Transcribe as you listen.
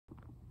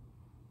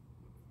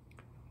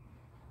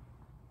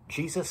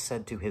Jesus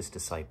said to his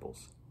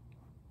disciples,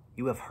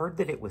 "You have heard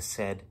that it was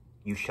said,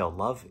 'You shall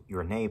love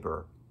your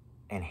neighbor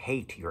and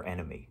hate your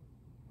enemy.'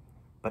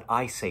 But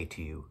I say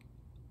to you,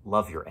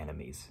 love your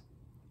enemies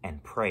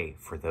and pray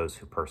for those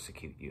who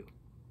persecute you."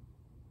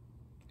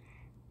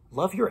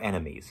 Love your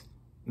enemies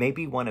may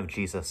be one of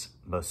Jesus'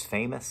 most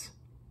famous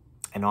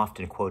and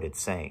often quoted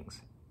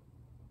sayings.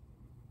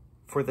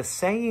 For the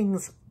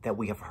sayings that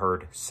we have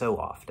heard so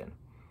often,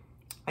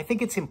 I think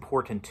it's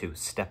important to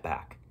step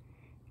back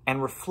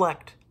and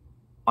reflect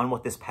on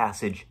what this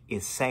passage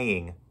is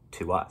saying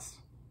to us.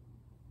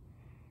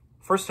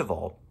 First of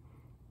all,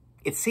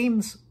 it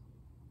seems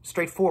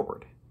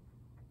straightforward.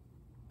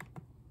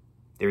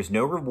 There's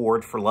no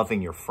reward for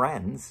loving your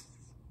friends.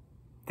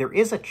 There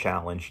is a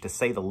challenge, to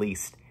say the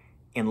least,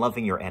 in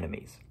loving your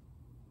enemies.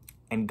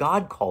 And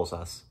God calls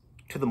us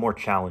to the more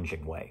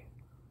challenging way.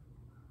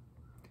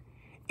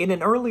 In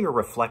an earlier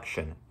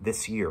reflection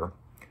this year,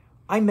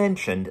 I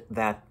mentioned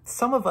that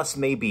some of us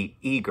may be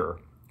eager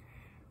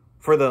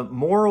for the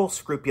moral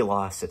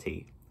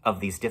scrupulosity of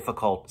these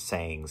difficult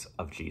sayings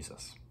of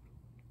Jesus.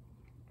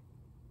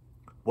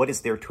 What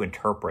is there to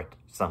interpret,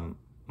 some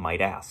might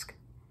ask?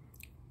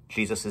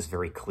 Jesus is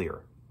very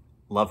clear.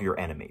 Love your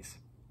enemies.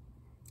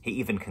 He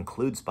even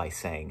concludes by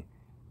saying,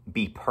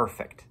 "Be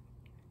perfect,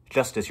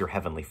 just as your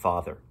heavenly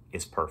Father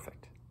is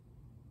perfect."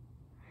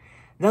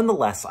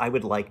 Nonetheless, I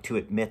would like to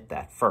admit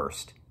that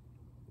first,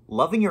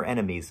 loving your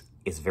enemies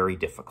is very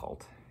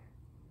difficult,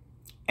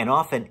 and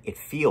often it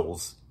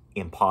feels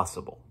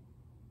impossible.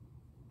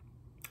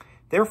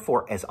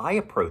 Therefore, as I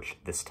approach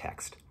this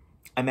text,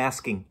 I'm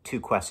asking two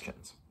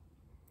questions.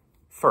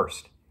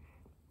 First,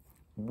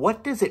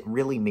 what does it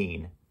really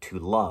mean to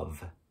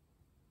love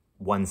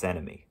one's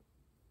enemy,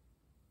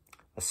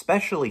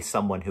 especially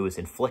someone who has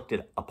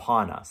inflicted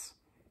upon us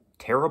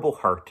terrible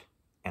hurt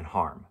and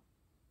harm?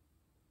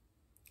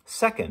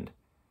 Second,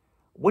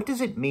 what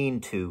does it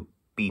mean to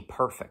be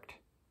perfect?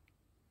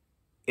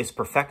 Is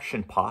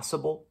perfection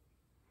possible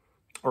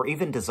or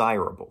even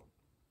desirable?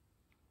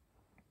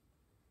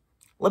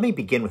 Let me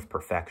begin with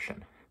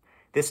perfection.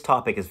 This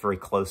topic is very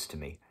close to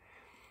me.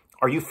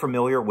 Are you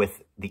familiar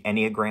with the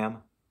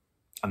Enneagram,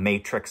 a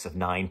matrix of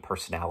 9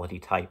 personality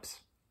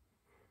types?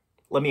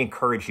 Let me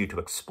encourage you to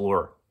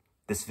explore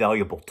this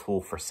valuable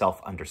tool for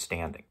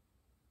self-understanding.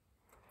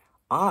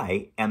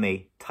 I am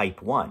a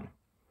type 1,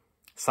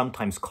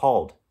 sometimes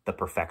called the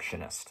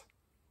perfectionist.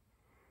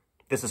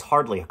 This is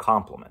hardly a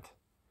compliment.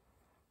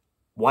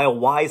 While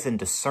wise and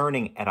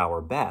discerning at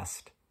our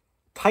best,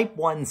 type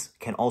 1s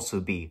can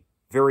also be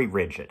very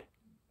rigid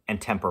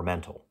and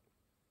temperamental.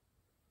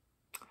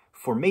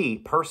 For me,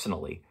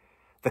 personally,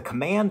 the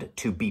command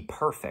to be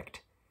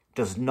perfect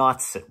does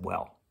not sit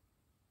well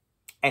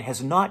and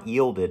has not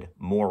yielded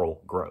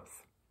moral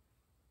growth.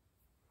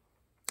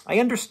 I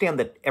understand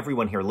that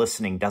everyone here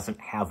listening doesn't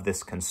have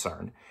this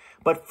concern,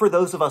 but for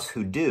those of us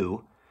who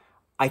do,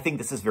 I think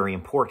this is very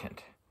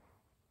important.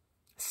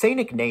 St.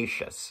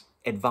 Ignatius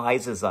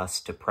advises us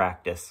to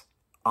practice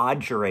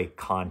agere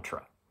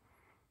contra,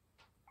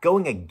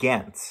 going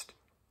against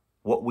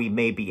what we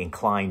may be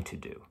inclined to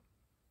do.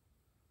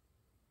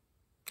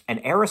 And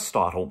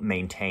Aristotle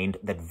maintained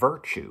that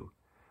virtue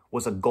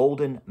was a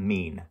golden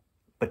mean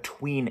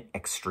between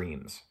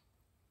extremes.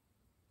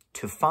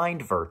 To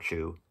find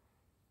virtue,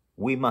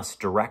 we must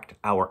direct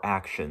our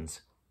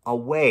actions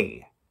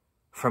away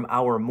from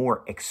our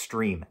more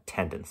extreme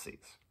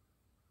tendencies.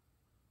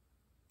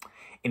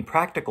 In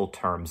practical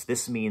terms,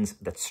 this means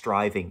that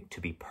striving to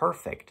be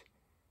perfect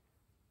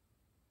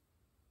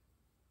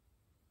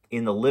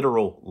in the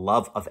literal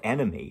love of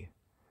enemy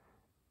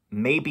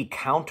may be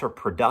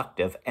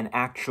counterproductive and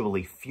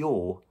actually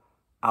fuel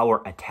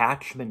our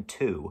attachment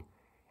to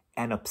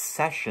and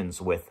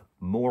obsessions with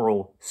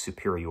moral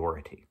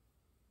superiority.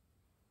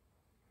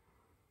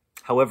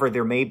 However,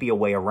 there may be a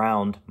way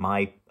around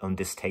my own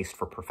distaste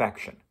for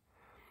perfection.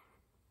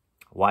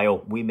 While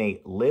we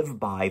may live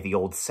by the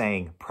old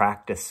saying,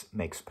 practice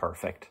makes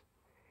perfect,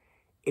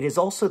 it is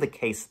also the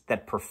case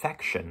that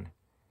perfection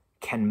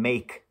can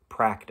make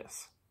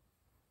practice.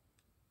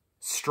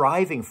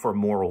 Striving for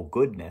moral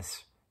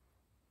goodness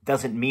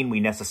doesn't mean we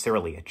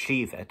necessarily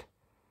achieve it,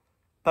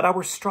 but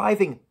our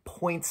striving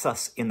points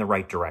us in the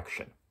right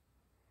direction,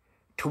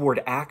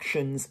 toward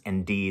actions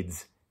and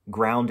deeds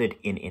grounded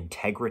in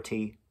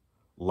integrity,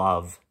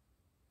 love,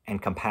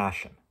 and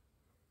compassion.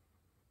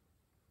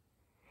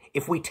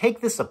 If we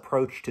take this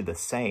approach to the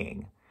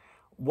saying,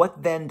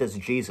 what then does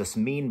Jesus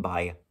mean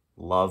by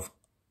love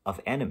of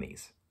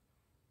enemies?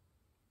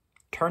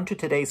 Turn to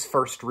today's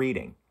first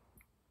reading.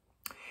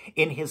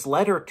 In his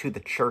letter to the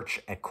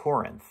church at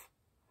Corinth,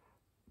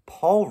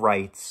 Paul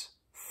writes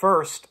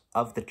first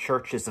of the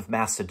churches of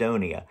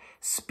Macedonia,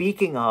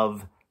 speaking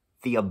of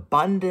the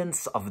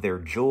abundance of their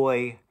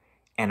joy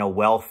and a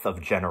wealth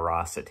of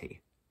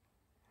generosity.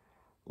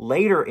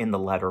 Later in the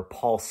letter,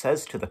 Paul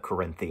says to the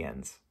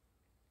Corinthians,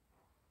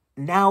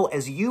 "Now,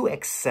 as you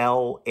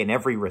excel in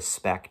every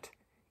respect,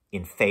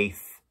 in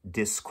faith,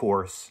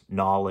 discourse,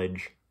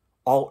 knowledge,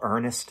 all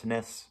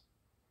earnestness,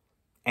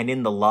 and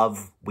in the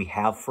love we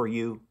have for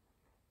you,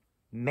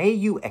 may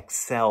you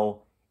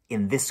excel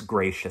in this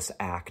gracious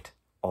act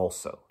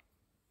also.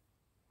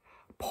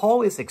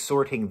 Paul is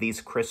exhorting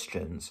these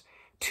Christians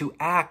to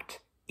act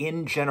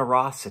in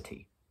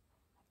generosity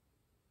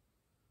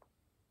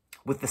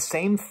with the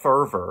same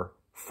fervor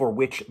for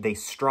which they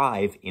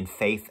strive in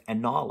faith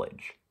and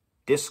knowledge,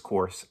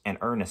 discourse and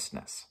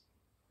earnestness.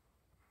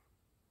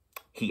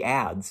 He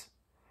adds,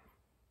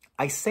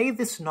 I say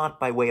this not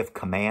by way of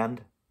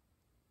command,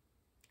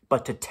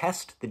 but to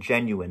test the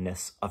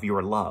genuineness of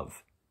your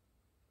love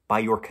by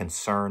your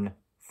concern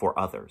for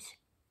others.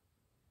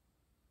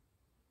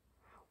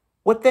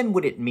 What then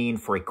would it mean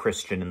for a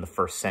Christian in the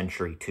first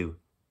century to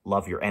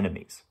love your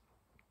enemies?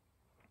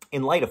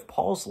 In light of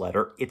Paul's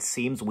letter, it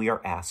seems we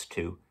are asked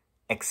to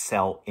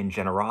excel in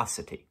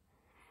generosity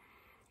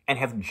and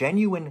have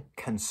genuine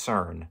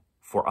concern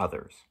for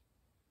others.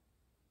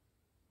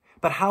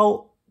 But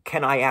how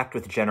can I act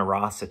with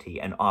generosity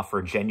and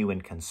offer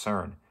genuine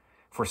concern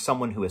for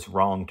someone who has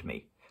wronged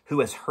me, who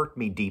has hurt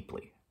me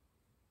deeply?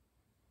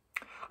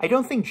 I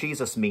don't think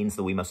Jesus means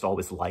that we must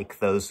always like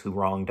those who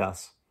wronged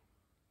us,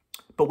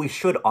 but we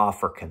should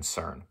offer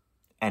concern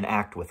and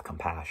act with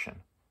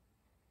compassion.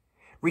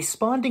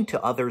 Responding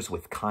to others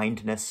with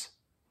kindness,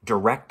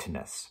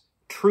 directness,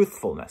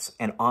 truthfulness,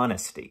 and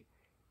honesty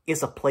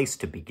is a place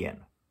to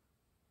begin.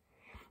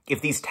 If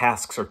these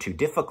tasks are too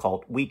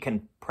difficult, we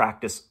can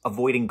practice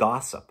avoiding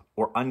gossip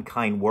or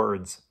unkind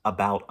words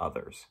about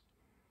others,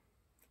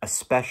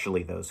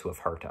 especially those who have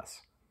hurt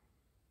us.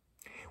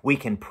 We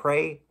can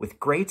pray with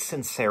great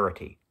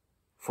sincerity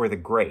for the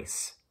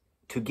grace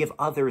to give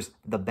others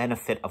the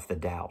benefit of the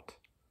doubt,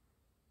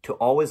 to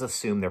always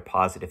assume their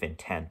positive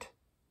intent,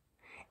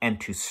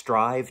 and to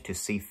strive to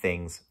see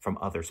things from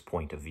others'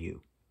 point of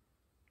view.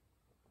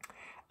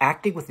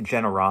 Acting with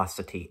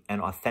generosity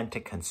and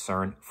authentic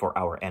concern for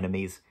our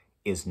enemies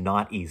is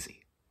not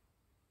easy,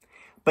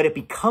 but it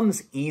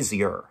becomes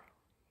easier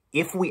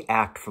if we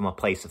act from a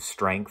place of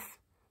strength,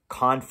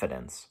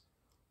 confidence,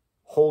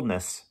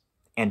 wholeness,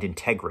 and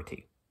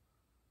integrity.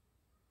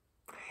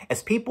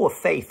 As people of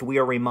faith, we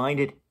are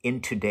reminded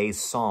in today's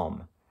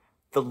psalm,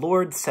 the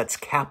Lord sets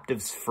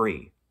captives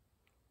free.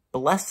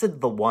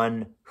 Blessed the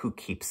one who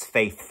keeps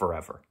faith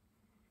forever,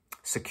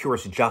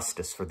 secures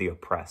justice for the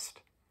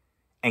oppressed,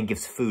 and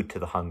gives food to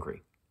the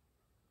hungry.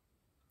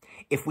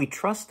 If we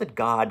trust that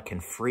God can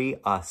free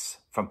us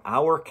from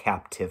our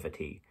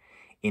captivity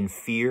in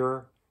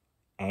fear,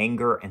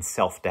 anger, and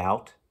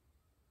self-doubt,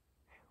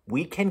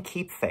 we can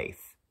keep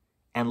faith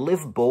and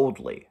live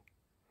boldly,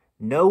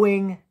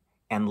 knowing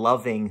and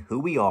loving who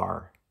we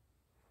are,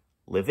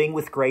 living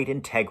with great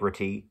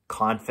integrity,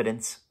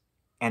 confidence,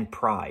 and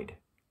pride.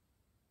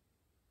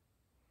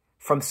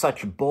 From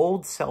such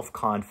bold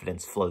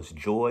self-confidence flows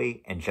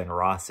joy and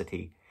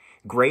generosity,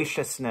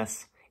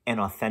 graciousness, and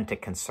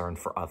authentic concern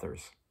for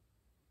others,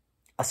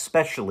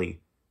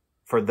 especially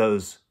for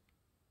those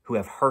who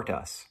have hurt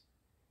us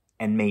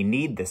and may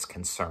need this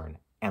concern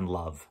and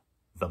love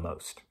the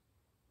most.